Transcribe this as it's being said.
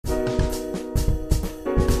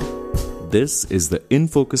This is the In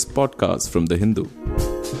Focus podcast from The Hindu.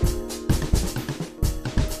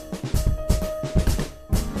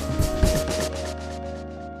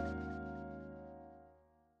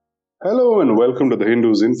 Hello and welcome to The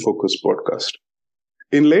Hindu's In Focus podcast.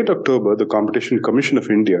 In late October, the Competition Commission of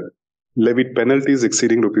India levied penalties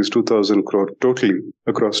exceeding Rs 2,000 crore totally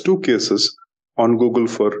across two cases on Google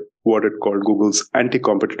for what it called Google's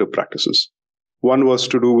anti-competitive practices. One was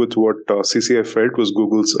to do with what CCI felt was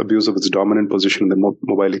Google's abuse of its dominant position in the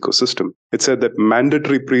mobile ecosystem. It said that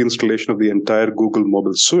mandatory pre-installation of the entire Google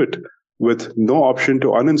mobile suite with no option to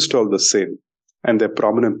uninstall the same and their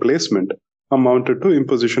prominent placement amounted to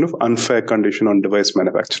imposition of unfair condition on device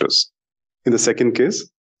manufacturers. In the second case,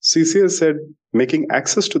 CCI said making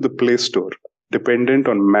access to the Play Store dependent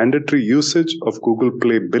on mandatory usage of Google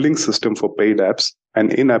Play billing system for paid apps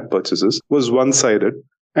and in-app purchases was one-sided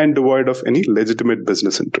and devoid of any legitimate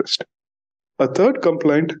business interest. A third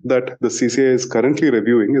complaint that the CCI is currently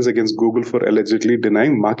reviewing is against Google for allegedly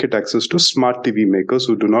denying market access to smart TV makers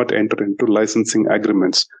who do not enter into licensing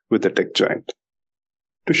agreements with the tech giant.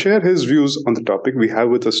 To share his views on the topic, we have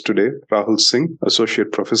with us today Rahul Singh, Associate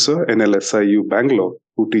Professor, NLSIU Bangalore,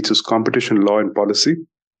 who teaches competition law and policy,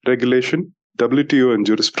 regulation, WTO and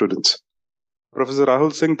jurisprudence. Professor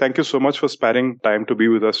Rahul Singh, thank you so much for sparing time to be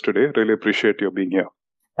with us today. Really appreciate your being here.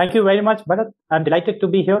 Thank you very much, Bharat. I'm delighted to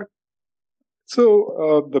be here.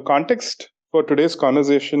 So, the context for today's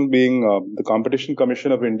conversation being the Competition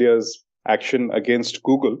Commission of India's action against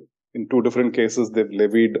Google. In two different cases, they've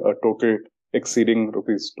levied a total exceeding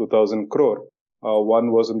Rs 2,000 crore.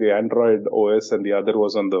 One was on the Android OS and the other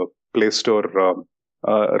was on the Play Store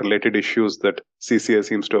related issues that CCI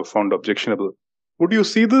seems to have found objectionable. Would you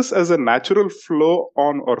see this as a natural flow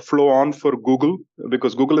on for Google?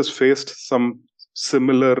 Because Google has faced some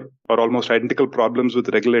similar or almost identical problems with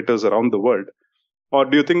regulators around the world. Or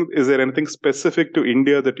do you think, is there anything specific to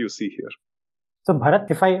India that you see here? So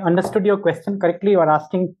Bharat, if I understood your question correctly, you are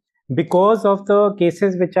asking because of the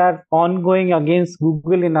cases which are ongoing against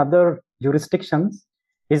Google in other jurisdictions,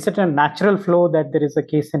 is it a natural flow that there is a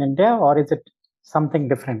case in India or is it something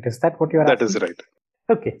different? Is that what you are asking? That is right.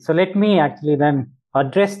 Okay, so let me actually then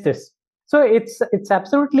address this. So it's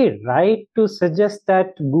absolutely right to suggest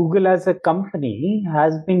that Google as a company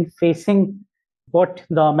has been facing what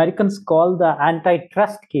the Americans call the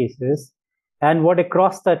antitrust cases and what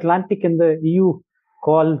across the Atlantic in the EU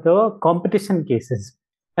call the competition cases.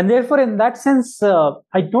 And therefore, in that sense,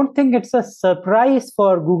 I don't think it's a surprise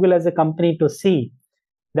for Google as a company to see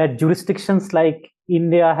that jurisdictions like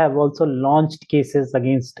India have also launched cases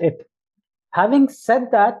against it. Having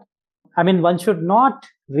said that, I mean, one should not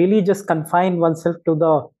really just confine oneself to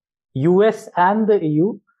the US and the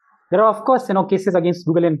EU. There are, of course, cases against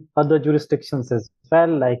Google in other jurisdictions as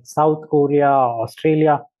well, like South Korea,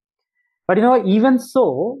 Australia. But, even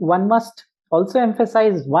so, one must also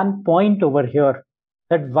emphasize one point over here,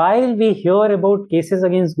 that while we hear about cases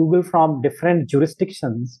against Google from different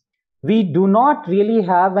jurisdictions, we do not really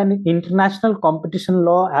have an international competition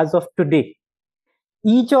law as of today.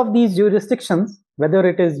 Each of these jurisdictions, whether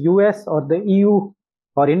it is US or the EU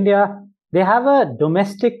or India, they have a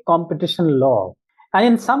domestic competition law. And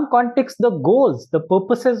in some contexts, the goals, the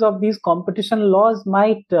purposes of these competition laws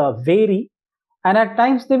might vary. And at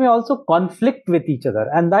times, they may also conflict with each other.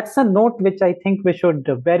 And that's a note which I think we should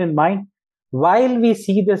bear in mind while we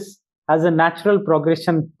see this as a natural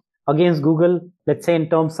progression against Google, let's say in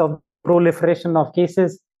terms of proliferation of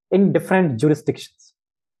cases in different jurisdictions.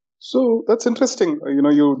 So that's interesting.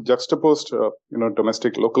 You juxtaposed,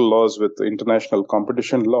 domestic local laws with international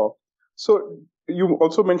competition law. So you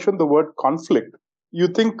also mentioned the word conflict. You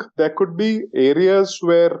think there could be areas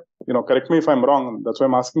where, correct me if I'm wrong, that's why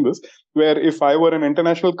I'm asking this, where if I were an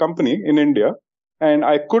international company in India and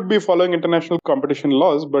I could be following international competition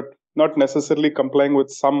laws, but not necessarily complying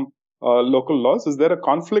with some local laws, is there a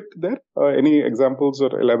conflict there? Any examples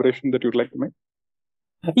or elaboration that you'd like to make?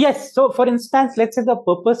 Yes. So, for instance, let's say the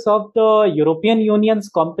purpose of the European Union's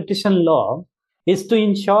competition law is to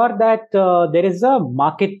ensure that there is a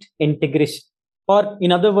market integration. Or,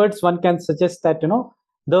 in other words, one can suggest that,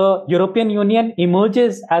 the European Union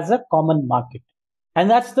emerges as a common market. And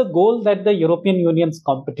that's the goal that the European Union's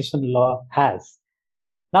competition law has.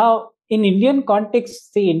 Now, in Indian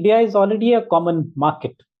context, see, India is already a common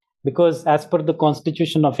market because as per the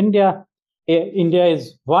Constitution of India, India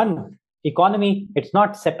is one economy. It's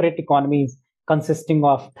not separate economies consisting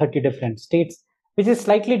of 30 different states, which is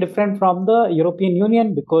slightly different from the European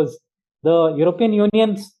Union because the European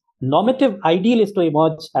Union's normative ideal is to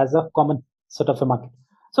emerge as a common sort of a market.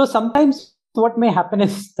 So sometimes what may happen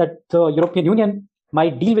is that the European Union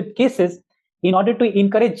might deal with cases in order to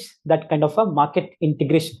encourage that kind of a market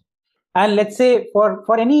integration. And let's say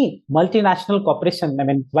for any multinational corporation, I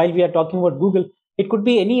mean, while we are talking about Google, it could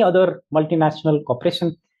be any other multinational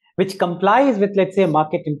corporation which complies with, let's say,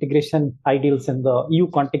 market integration ideals in the EU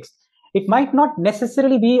context. It might not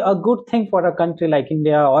necessarily be a good thing for a country like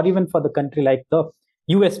India or even for the country like the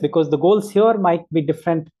US, because the goals here might be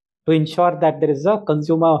different to ensure that there is a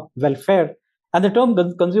consumer welfare. And the term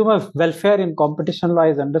consumer welfare in competition law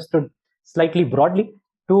is understood slightly broadly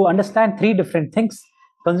to understand three different things.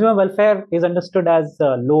 Consumer welfare is understood as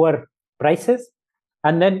lower prices,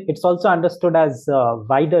 and then it's also understood as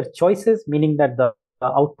wider choices, meaning that the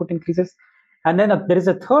output increases. And then there is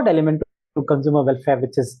a third element to consumer welfare,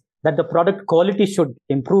 which is that the product quality should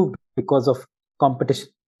improve because of competition.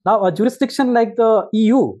 Now, a jurisdiction like the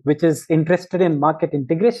EU, which is interested in market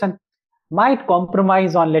integration, might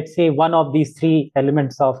compromise on, let's say, one of these three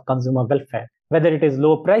elements of consumer welfare, whether it is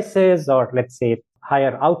low prices or, let's say,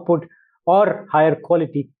 higher output or higher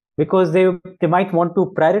quality, because they might want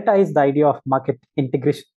to prioritize the idea of market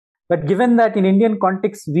integration. But given that in Indian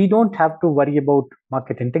context, we don't have to worry about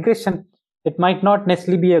market integration, it might not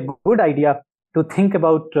necessarily be a good idea to think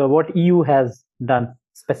about what EU has done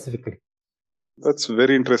specifically. That's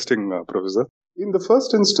very interesting, Professor. In the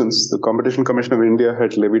first instance, the Competition Commission of India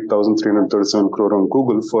had levied 1,337 crore on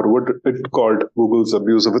Google for what it called Google's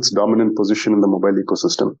abuse of its dominant position in the mobile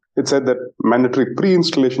ecosystem. It said that mandatory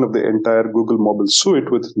pre-installation of the entire Google mobile suite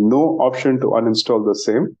with no option to uninstall the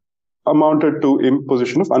same amounted to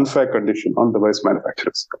imposition of unfair condition on device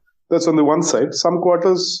manufacturers. That's on the one side. Some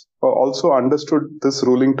quarters also understood this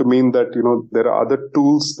ruling to mean that, there are other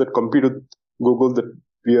tools that compete with Google that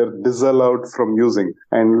we are disallowed from using.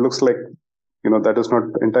 And it looks like, that is not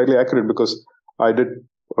entirely accurate, because I did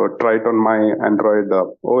try it on my Android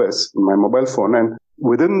OS, my mobile phone. And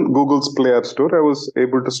within Google's Play App Store, I was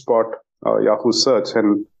able to spot Yahoo search,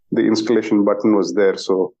 and the installation button was there.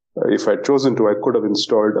 So if I'd chosen to, I could have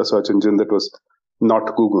installed a search engine that was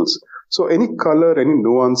not Google's. So any color, any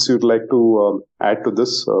nuance you'd like to add to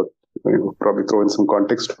this? Probably throw in some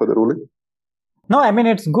context for the ruling. No, I mean,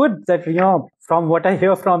 it's good that, from what I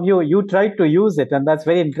hear from you, you try to use it. And that's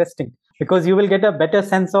very interesting, because you will get a better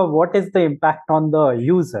sense of what is the impact on the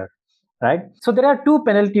user, right? So there are two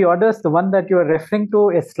penalty orders. The one that you're referring to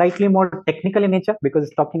is slightly more technical in nature, because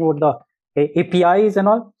it's talking about the APIs and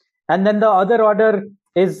all. And then the other order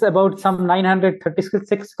is about some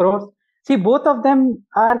 936 crores. See, both of them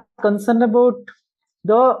are concerned about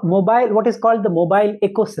the mobile, what is called the mobile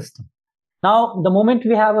ecosystem. Now, the moment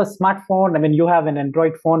we have a smartphone, I mean, you have an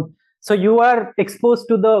Android phone, so you are exposed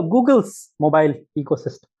to the Google's mobile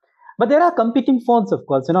ecosystem. But there are competing phones, of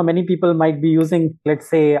course. Many people might be using, let's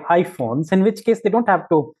say, iPhones, in which case they don't have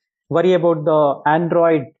to worry about the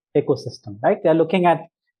Android ecosystem, right? They're looking at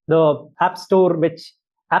the App Store, which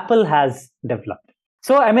Apple has developed.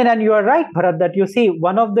 So, I mean, and you are right, Bharat, that you see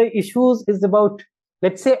one of the issues is about,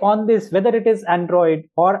 let's say, on this, whether it is Android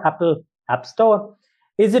or Apple App Store,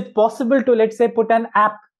 is it possible to, let's say, put an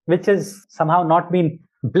app which has somehow not been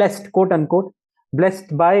blessed, quote unquote,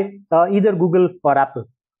 blessed by either Google or Apple?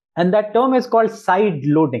 And that term is called side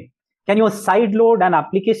loading. Can you side load an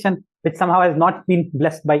application which somehow has not been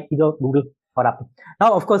blessed by either Google or Apple?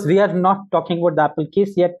 Now, of course, we are not talking about the Apple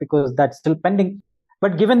case yet, because that's still pending.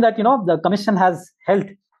 But given that, the commission has held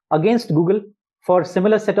against Google for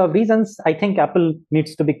similar set of reasons, I think Apple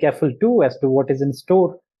needs to be careful too as to what is in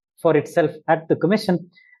store for itself at the commission.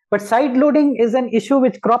 But side loading is an issue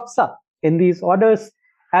which crops up in these orders.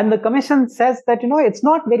 And the commission says that, it's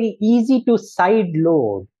not very easy to side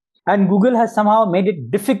load. And Google has somehow made it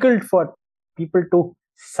difficult for people to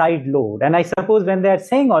side load. And I suppose when they are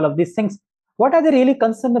saying all of these things, what are they really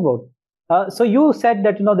concerned about? So you said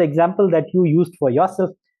that, the example that you used for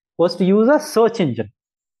yourself was to use a search engine.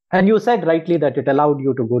 And you said rightly that it allowed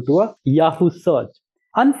you to go to a Yahoo search.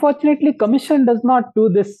 Unfortunately, Commission does not do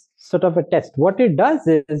this sort of a test. What it does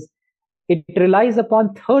is it relies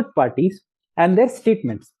upon third parties and their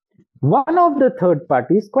statements. One of the third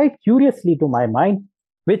parties, quite curiously to my mind,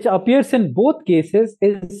 which appears in both cases,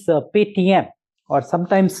 is Paytm, or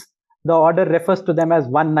sometimes the order refers to them as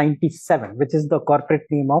 197, which is the corporate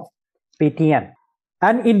name of Paytm.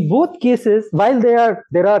 And in both cases, while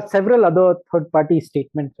there are several other third-party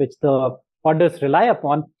statements which the orders rely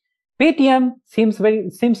upon, Paytm seems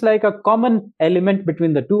like a common element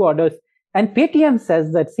between the two orders. And Paytm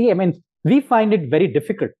says that, we find it very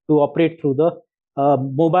difficult to operate through the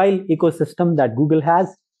mobile ecosystem that Google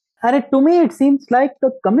has. And to me, it seems like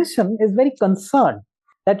the commission is very concerned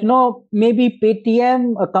that, maybe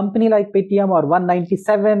Paytm, a company like Paytm or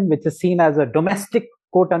 197, which is seen as a domestic,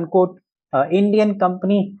 quote unquote, Indian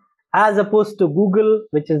company, as opposed to Google,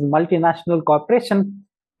 which is a multinational corporation.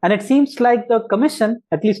 And it seems like the commission,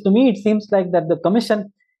 at least to me, it seems like that the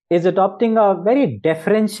commission is adopting a very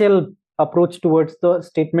deferential approach towards the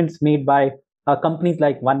statements made by companies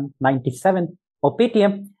like 197 or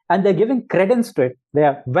Paytm, and they're giving credence to it.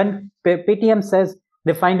 When Paytm says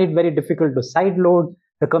they find it very difficult to sideload,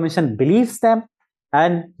 the commission believes them,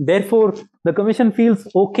 and therefore the commission feels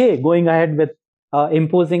okay going ahead with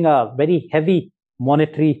imposing a very heavy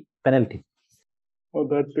monetary penalty. Oh,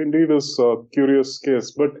 that indeed is a curious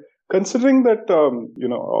case. But considering that,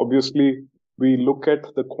 obviously we look at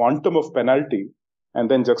the quantum of penalty and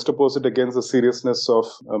then juxtapose it against the seriousness of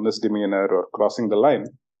a misdemeanor or crossing the line.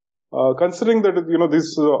 Considering that,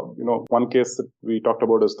 this, one case that we talked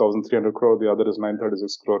about is 1,300 crore, the other is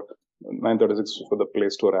 936 crore, 936 for the Play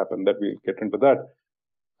Store app, and that we'll get into that.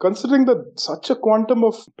 Considering that such a quantum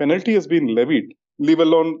of penalty has been levied, leave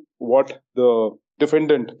alone what the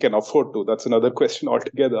defendant can afford to, that's another question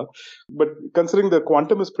altogether. But considering the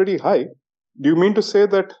quantum is pretty high, do you mean to say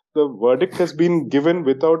that the verdict has been given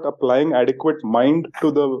without applying adequate mind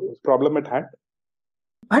to the problem at hand?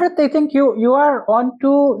 Bharat, I think you are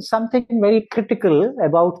onto something very critical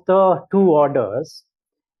about the two orders.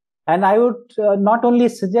 And I would not only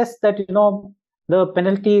suggest that, the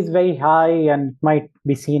penalty is very high and might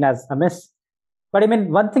be seen as amiss, but I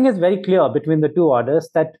mean, one thing is very clear between the two orders,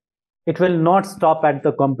 that it will not stop at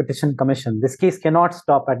the Competition Commission. This case cannot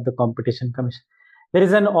stop at the Competition Commission. There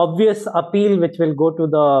is an obvious appeal which will go to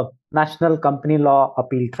the National Company Law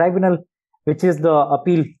Appeal Tribunal, which is the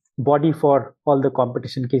appeal body for all the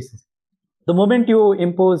competition cases. The moment you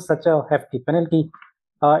impose such a hefty penalty,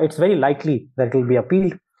 it's very likely that it will be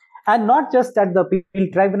appealed. And not just at the appeal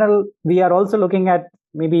tribunal, we are also looking at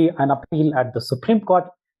maybe an appeal at the Supreme Court,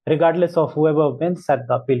 regardless of whoever wins at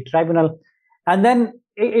the appeal tribunal. And then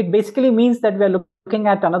it basically means that we're looking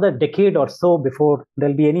at another decade or so before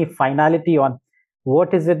there'll be any finality on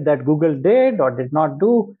what is it that Google did or did not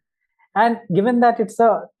do. And given that it's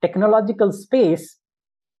a technological space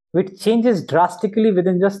which changes drastically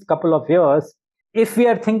within just a couple of years, if we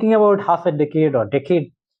are thinking about half a decade or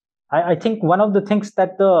decade, I think one of the things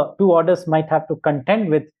that the two orders might have to contend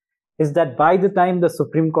with is that by the time the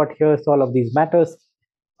Supreme Court hears all of these matters,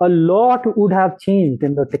 a lot would have changed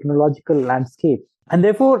in the technological landscape. And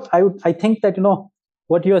therefore, I think that,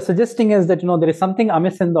 what you are suggesting is that, there is something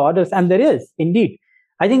amiss in the orders, and there is indeed.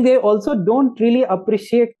 I think they also don't really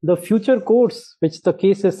appreciate the future course which the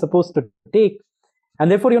case is supposed to take. And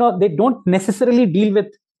therefore, they don't necessarily deal with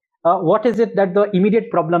what is it that the immediate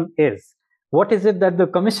problem is. What is it that the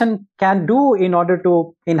commission can do in order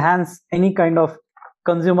to enhance any kind of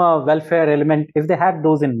consumer welfare element if they had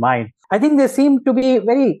those in mind? I think they seem to be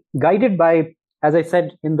very guided by, as I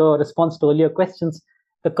said in the response to earlier questions,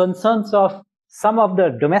 the concerns of some of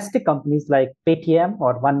the domestic companies like Paytm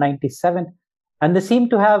or 197. And they seem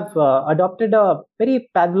to have adopted a very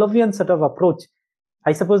Pavlovian sort of approach.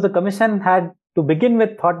 I suppose the commission had to begin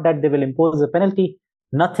with thought that they will impose a penalty.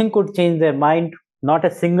 Nothing could change their mind. Not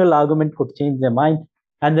a single argument could change their mind.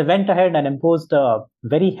 And they went ahead and imposed a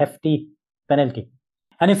very hefty penalty.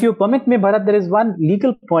 And if you permit me, Bharat, there is one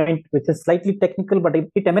legal point which is slightly technical, but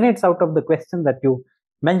it emanates out of the question that you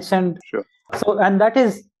mentioned. Sure. So, and that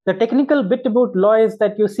is the technical bit about law is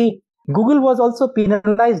that you see, Google was also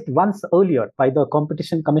penalized once earlier by the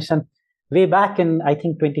Competition Commission way back in, I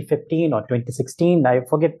think, 2015 or 2016. I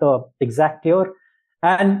forget the exact year.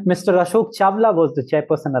 And Mr. Ashok Chawla was the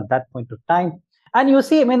chairperson at that point of time. And you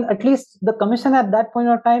see, at least the commission at that point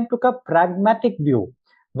of time took a pragmatic view.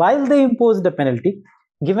 While they imposed the penalty,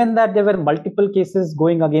 given that there were multiple cases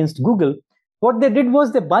going against Google, what they did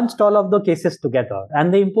was they bunched all of the cases together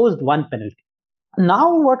and they imposed one penalty.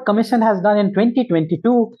 Now what commission has done in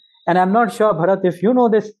 2022, and I'm not sure, Bharat, if you know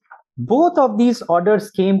this, both of these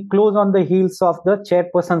orders came close on the heels of the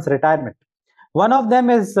chairperson's retirement. One of them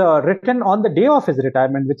is written on the day of his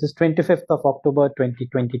retirement, which is 25th of October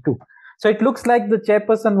 2022. So it looks like the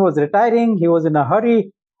chairperson was retiring. He was in a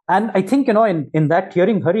hurry. And I think, in that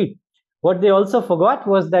hearing hurry, what they also forgot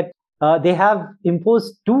was that they have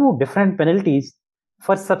imposed two different penalties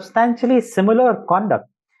for substantially similar conduct.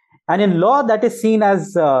 And in law, that is seen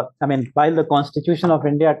as, while the Constitution of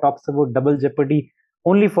India talks about double jeopardy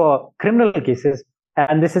only for criminal cases,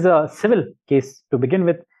 and this is a civil case to begin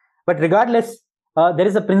with. But regardless, there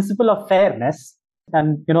is a principle of fairness.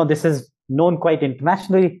 And, this is known quite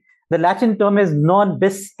internationally. The Latin term is non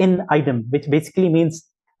bis in idem, which basically means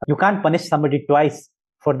you can't punish somebody twice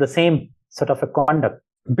for the same sort of a conduct.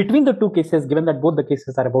 Between the two cases, given that both the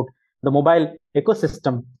cases are about the mobile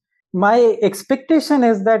ecosystem, my expectation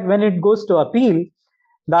is that when it goes to appeal,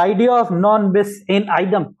 the idea of non bis in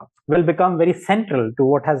idem will become very central to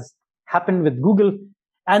what has happened with Google.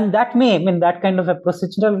 And that may, that kind of a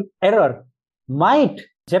procedural error might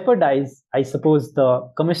jeopardize, I suppose, the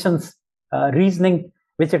Commission's reasoning,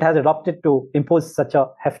 which it has adopted to impose such a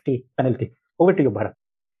hefty penalty. Over to you, Bharat.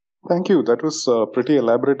 Thank you. That was pretty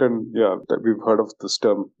elaborate. And yeah, we've heard of this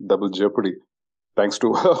term double jeopardy, thanks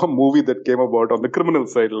to a movie that came about on the criminal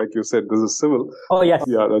side. Like you said, this is civil. Oh, yes.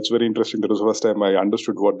 Yeah, that's very interesting. That was the first time I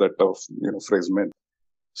understood what that phrase meant.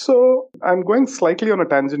 So I'm going slightly on a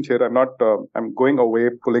tangent here. I'm going away,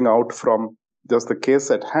 pulling out from just the case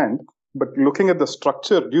at hand, but looking at the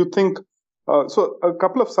structure, do you think, so a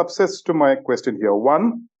couple of subsets to my question here.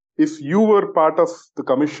 One, if you were part of the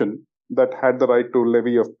commission that had the right to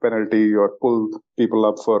levy a penalty or pull people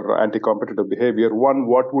up for anti-competitive behavior, one,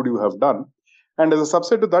 what would you have done? And as a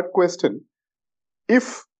subset to that question,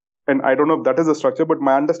 if, and I don't know if that is the structure, but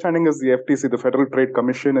my understanding is the FTC, the Federal Trade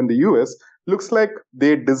Commission in the US, looks like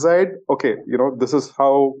they decide, okay, this is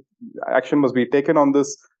how action must be taken on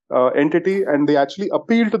this entity, and they actually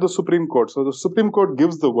appeal to the Supreme Court. So the Supreme Court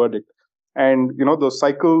gives the verdict, and the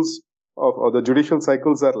cycles or the judicial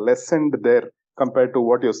cycles are lessened there compared to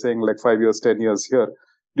what you're saying, like 5 years, 10 years here.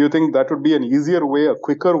 Do you think that would be an easier way, a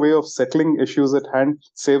quicker way of settling issues at hand,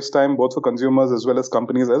 saves time both for consumers as well as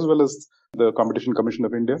companies, as well as the Competition Commission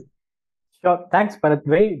of India? Sure. Thanks, Bharat.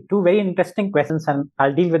 Two very interesting questions, and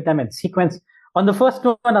I'll deal with them in sequence. On the first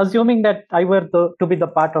one, assuming that I were to be the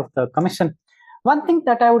part of the commission, one thing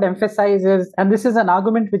that I would emphasize is, and this is an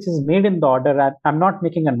argument which is made in the order, I'm not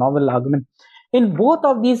making a novel argument. In both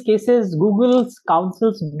of these cases, Google's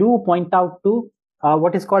counsels do point out to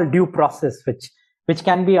what is called due process, which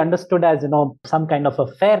can be understood as some kind of a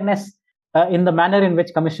fairness in the manner in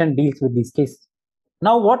which commission deals with these cases.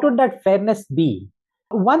 Now, what would that fairness be?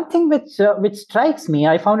 One thing which strikes me,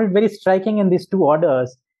 I found it very striking in these two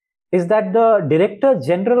orders, is that the Director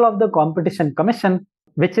General of the Competition Commission,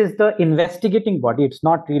 which is the investigating body, it's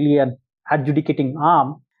not really an adjudicating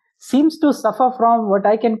arm, seems to suffer from what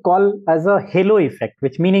I can call as a halo effect,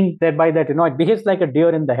 which meaning thereby that it behaves like a deer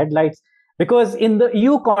in the headlights, because in the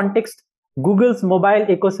EU context, Google's mobile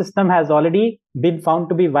ecosystem has already been found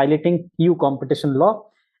to be violating EU competition law.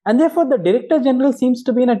 And therefore, the Director General seems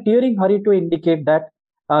to be in a tearing hurry to indicate that.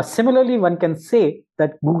 Similarly, one can say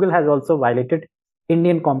that Google has also violated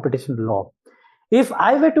Indian competition law. If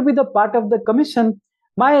I were to be the part of the commission,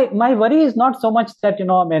 my worry is not so much that,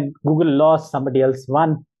 Google lost, somebody else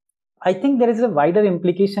won. I think there is a wider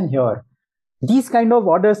implication here. These kind of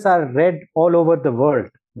orders are read all over the world,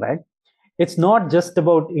 right? It's not just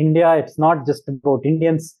about India. It's not just about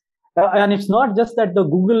Indians. And it's not just that the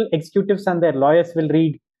Google executives and their lawyers will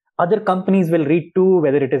read. Other companies will read too,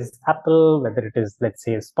 whether it is Apple, whether it is, let's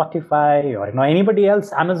say, Spotify, or anybody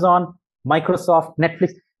else, Amazon, Microsoft,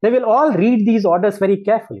 Netflix. They will all read these orders very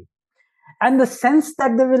carefully. And the sense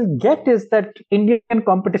that they will get is that Indian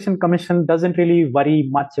Competition Commission doesn't really worry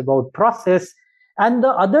much about process. And the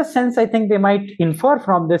other sense I think they might infer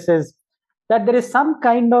from this is that there is some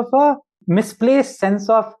kind of a misplaced sense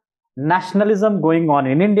of nationalism going on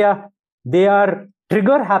in India. They are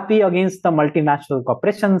trigger happy against the multinational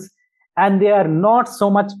corporations, and they are not so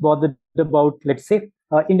much bothered about, let's say,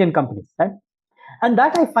 Indian companies. Right? And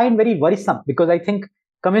that I find very worrisome, because I think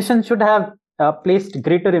Commission should have placed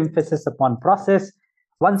greater emphasis upon process.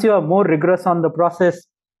 Once you are more rigorous on the process,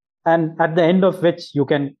 and at the end of which you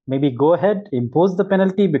can maybe go ahead, impose the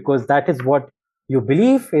penalty, because that is what you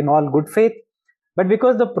believe in all good faith. But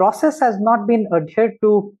because the process has not been adhered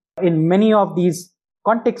to in many of these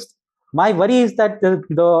contexts, my worry is that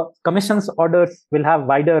the Commission's orders will have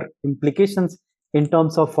wider implications in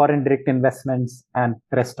terms of foreign direct investments and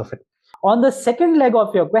the rest of it. On the second leg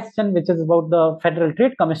of your question, which is about the Federal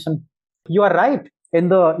Trade Commission, you are right in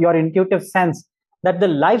your intuitive sense that the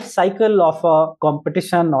life cycle of a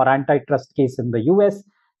competition or antitrust case in the US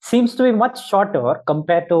seems to be much shorter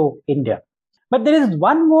compared to India. But there is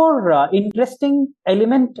one more interesting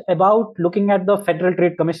element about looking at the Federal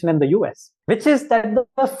Trade Commission in the US, which is that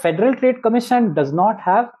the Federal Trade Commission does not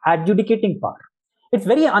have adjudicating power. It's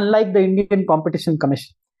very unlike the Indian Competition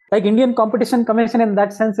Commission. Like Indian Competition Commission in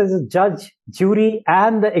that sense is a judge, jury,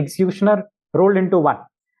 and the executioner rolled into one.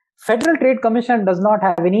 Federal Trade Commission does not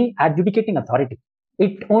have any adjudicating authority.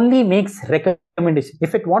 It only makes recommendations.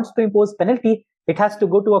 If it wants to impose penalty, it has to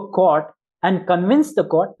go to a court and convince the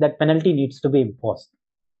court that penalty needs to be imposed.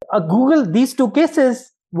 Google, these two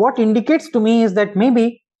cases, what indicates to me is that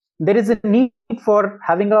maybe there is a need for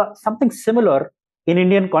having something similar in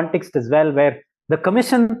Indian context as well, where the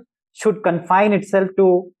commission should confine itself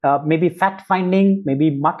to maybe fact-finding,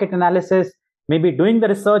 maybe market analysis, maybe doing the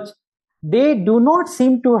research, they do not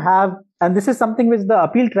seem to have, and this is something which the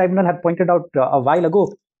appeal tribunal had pointed out a while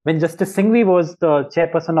ago when Justice Singhvi was the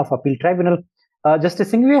chairperson of appeal tribunal.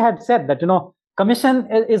 Justice Singhvi had said that, commission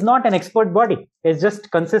is not an expert body. It just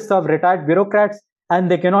consists of retired bureaucrats, and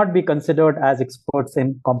they cannot be considered as experts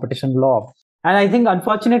in competition law. And I think,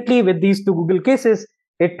 unfortunately, with these two Google cases,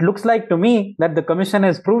 it looks like to me that the commission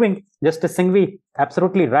is proving Justice Singhvi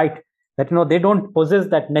absolutely right, that they don't possess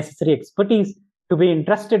that necessary expertise to be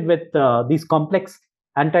entrusted with these complex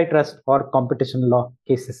antitrust or competition law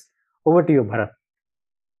cases. Over to you, Bharat.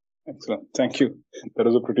 Excellent. Thank you. That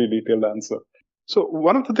is a pretty detailed answer. So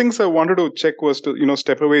one of the things I wanted to check was to,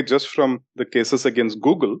 step away just from the cases against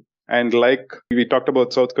Google. And like we talked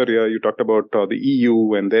about South Korea, you talked about the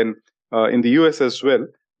EU and then in the US as well.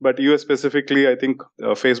 But US specifically, I think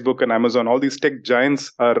Facebook and Amazon, all these tech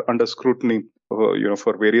giants are under scrutiny,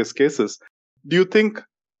 for various cases. Do you think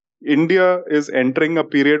India is entering a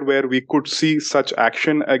period where we could see such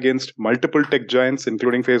action against multiple tech giants,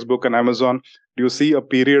 including Facebook and Amazon? Do you see a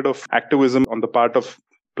period of activism on the part of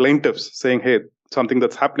plaintiffs saying, hey, something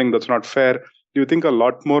that's happening that's not fair? Do you think a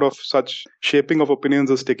lot more of such shaping of opinions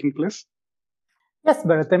is taking place? Yes,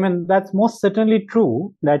 Bharat. I mean, that's most certainly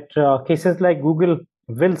true that cases like Google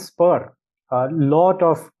will spur a lot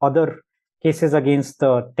of other cases against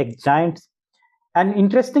the tech giants. And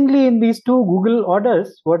interestingly, in these two Google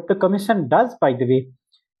orders, what the commission does, by the way,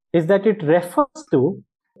 is that it refers to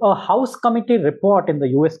a House committee report in the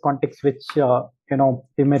US context, which,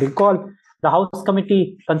 you may recall, the House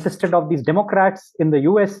committee consisted of these Democrats in the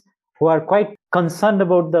US who are quite concerned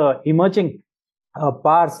about the emerging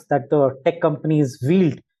powers that the tech companies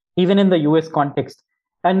wield, even in the US context.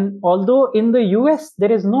 And although in the US,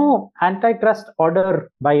 there is no antitrust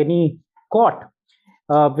order by any court,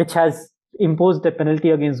 which has imposed a penalty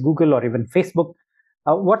against Google or even Facebook,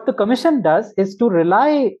 what the commission does is to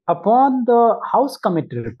rely upon the House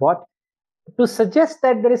committee report to suggest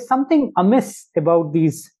that there is something amiss about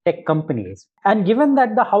these tech companies. And given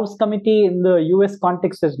that the House committee in the US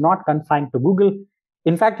context is not confined to Google,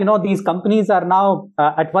 in fact, these companies are now,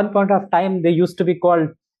 at one point of time, they used to be called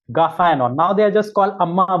GAFA and all. Now they are just called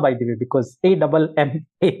AMMA, by the way, because AMMA,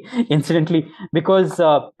 incidentally, because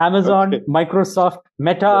Amazon, okay, Microsoft,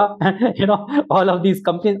 Meta, all of these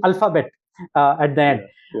companies, Alphabet at the end.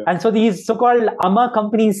 Yeah. And so these so-called AMMA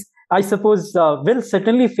companies, I suppose, will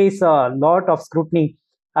certainly face a lot of scrutiny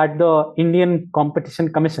at the Indian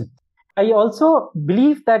Competition Commission. I also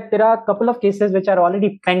believe that there are a couple of cases which are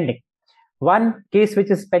already pending. One case which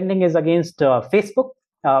is pending is against Facebook,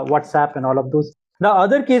 WhatsApp, and all of those. The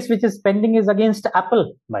other case which is pending is against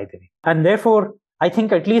Apple, by the way. And therefore, I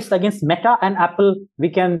think at least against Meta and Apple, we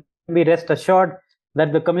can be rest assured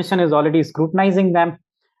that the commission is already scrutinizing them.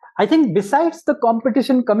 I think besides the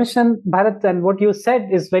Competition Commission, Bharat, and what you said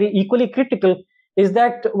is very equally critical, is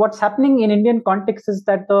that what's happening in Indian context is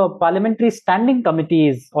that the Parliamentary Standing Committee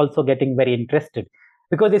is also getting very interested,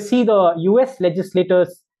 because they see the US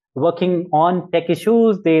legislators working on tech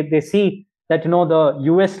issues. They see that the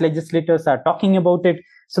US legislators are talking about it.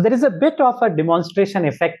 So there is a bit of a demonstration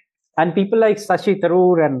effect. And people like Shashi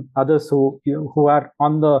Tharoor and others who are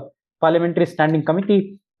on the Parliamentary Standing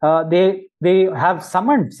Committee, they have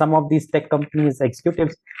summoned some of these tech companies'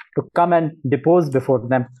 executives to come and depose before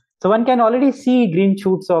them. So one can already see green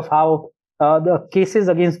shoots of how the cases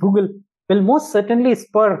against Google will most certainly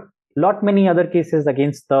spur many other cases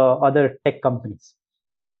against the other tech companies.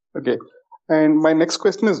 Okay. And my next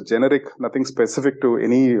question is generic, nothing specific to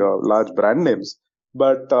any large brand names.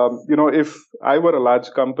 But, if I were a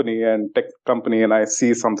large company and tech company and I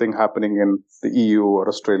see something happening in the EU or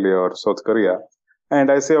Australia or South Korea,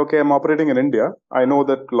 and I say, okay, I'm operating in India. I know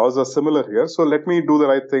that laws are similar here. So let me do the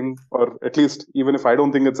right thing, or at least even if I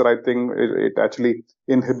don't think it's the right thing, it actually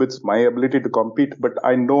inhibits my ability to compete. But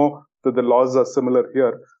I know that the laws are similar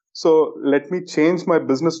here. So let me change my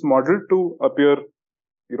business model to appear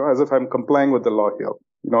as if I'm complying with the law here.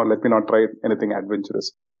 Let me not try anything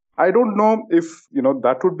adventurous. I don't know if,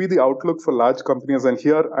 that would be the outlook for large companies. And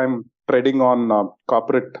here I'm treading on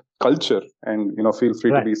corporate culture and, feel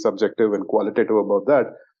free to be subjective and qualitative about that.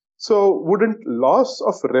 So wouldn't loss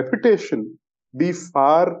of reputation be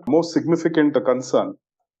far more significant a concern?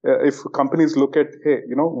 If companies look at, hey,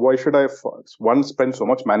 why should I, spend so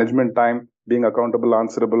much management time being accountable,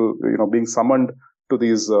 answerable, being summoned to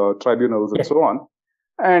these tribunals and so on,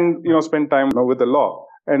 and spend time with the law,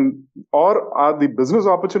 or are the business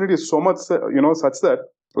opportunities so much such that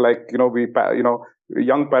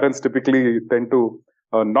young parents typically tend to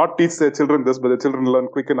not teach their children this, but the children learn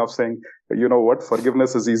quick enough saying,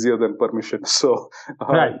 forgiveness is easier than permission. So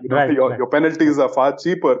your penalties are far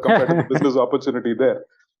cheaper compared to the business opportunity there.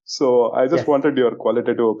 So I just Yes. wanted your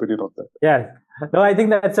qualitative opinion on that. Yeah. No, I think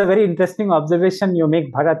that's a very interesting observation you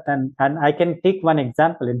make, Bharat. And I can take one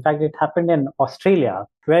example. In fact, it happened in Australia,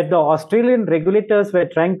 where the Australian regulators were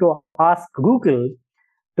trying to ask Google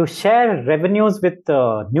to share revenues with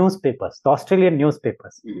newspapers, the Australian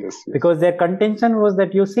newspapers. Yes. Because their contention was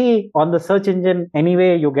that, you see, on the search engine,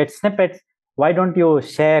 anyway, you get snippets. Why don't you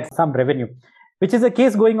share some revenue? Which is a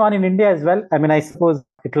case going on in India as well. I mean, I suppose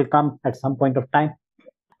it will come at some point of time.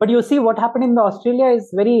 But you see, what happened in the Australia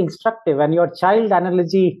is very instructive, and your child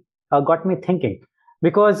analogy got me thinking.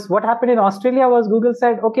 Because what happened in Australia was Google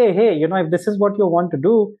said, okay, hey, if this is what you want to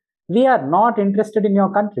do, we are not interested in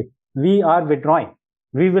your country. We are withdrawing.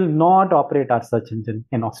 We will not operate our search engine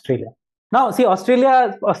in Australia. Now, see,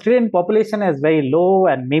 Australian population is very low,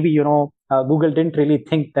 and maybe, Google didn't really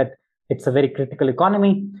think that it's a very critical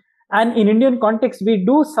economy. And in Indian context, we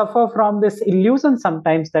do suffer from this illusion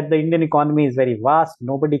sometimes that the Indian economy is very vast.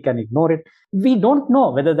 Nobody can ignore it. We don't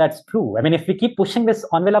know whether that's true. I mean, if we keep pushing this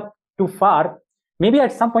envelope too far, maybe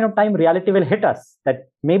at some point of time, reality will hit us that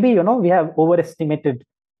maybe, we have overestimated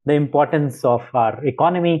the importance of our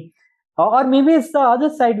economy. Or maybe it's the other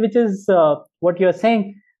side, which is what you're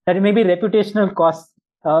saying, that maybe reputational costs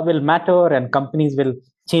will matter and companies will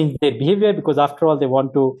change their behavior because after all, they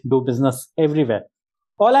want to do business everywhere.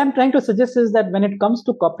 All I'm trying to suggest is that when it comes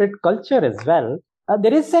to corporate culture as well,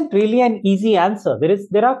 there isn't really an easy answer.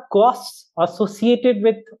 There are costs associated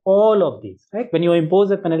with all of these, right? When you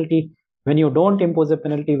impose a penalty, when you don't impose a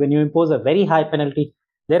penalty, when you impose a very high penalty,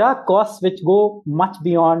 there are costs which go much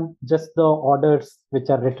beyond just the orders which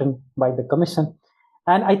are written by the commission.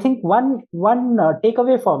 And I think one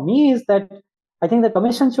takeaway for me is that I think the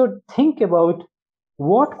commission should think about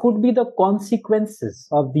what could be the consequences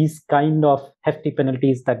of these kind of hefty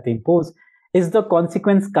penalties that they impose. Is the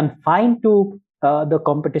consequence confined to the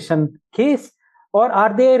competition case, or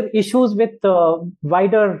are there issues with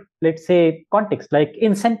wider, let's say, context, like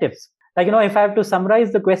incentives? Like, if I have to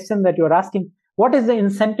summarize the question that you're asking, what is the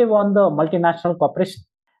incentive on the multinational corporation?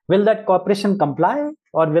 Will that corporation comply,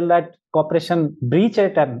 or will that corporation breach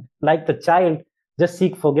it and, like the child, just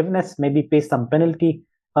seek forgiveness, maybe pay some penalty,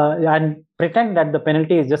 and pretend that the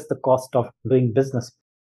penalty is just the cost of doing business?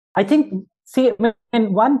 I think,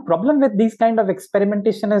 one problem with these kind of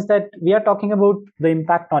experimentation is that we are talking about the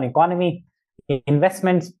impact on economy,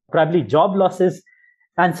 investments, probably job losses.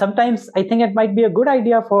 And sometimes I think it might be a good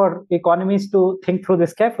idea for economies to think through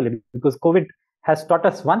this carefully, because COVID has taught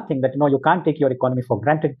us one thing, that you can't take your economy for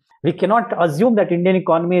granted. We cannot assume that Indian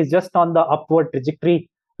economy is just on the upward trajectory.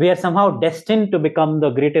 We are somehow destined to become the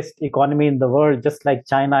greatest economy in the world, just like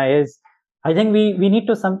China is. I think we need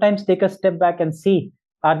to sometimes take a step back and see,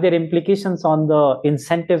 are there implications on the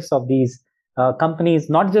incentives of these companies,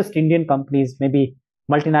 not just Indian companies, maybe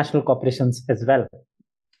multinational corporations as well.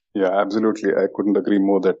 Yeah, absolutely. I couldn't agree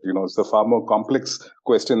more that, it's a far more complex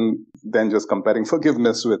question than just comparing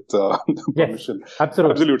forgiveness with permission. Yes,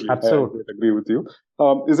 absolutely. I agree with you.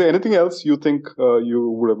 Is there anything else you think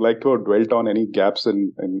you would have liked to have dwelt on, any gaps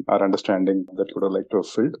in our understanding that you would have liked to have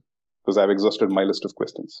filled? Because I've exhausted my list of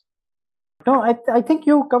questions. No, I think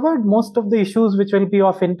you covered most of the issues which will be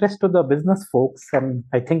of interest to the business folks. And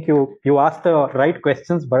I think you asked the right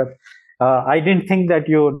questions, but I didn't think that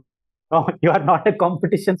you are not a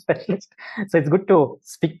competition specialist. So it's good to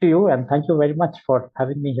speak to you, and thank you very much for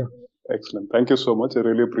having me here. Excellent. Thank you so much. I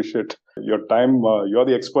really appreciate your time. You're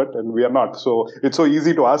the expert and we are not. So it's so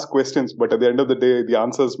easy to ask questions, but at the end of the day, the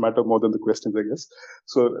answers matter more than the questions, I guess.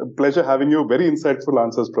 So a pleasure having you. Very insightful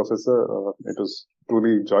answers, Professor. It was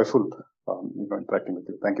truly joyful interacting with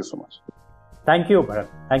you. Thank you so much. Thank you, Bharat.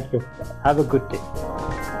 Thank you. Have a good day.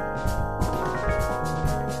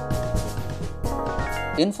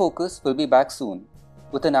 In Focus will be back soon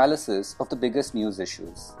with analysis of the biggest news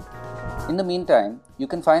issues. In the meantime, you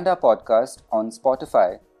can find our podcast on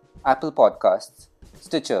Spotify, Apple Podcasts,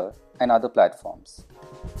 Stitcher, and other platforms.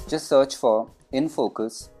 Just search for In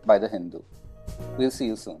Focus by The Hindu. We'll see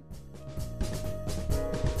you soon.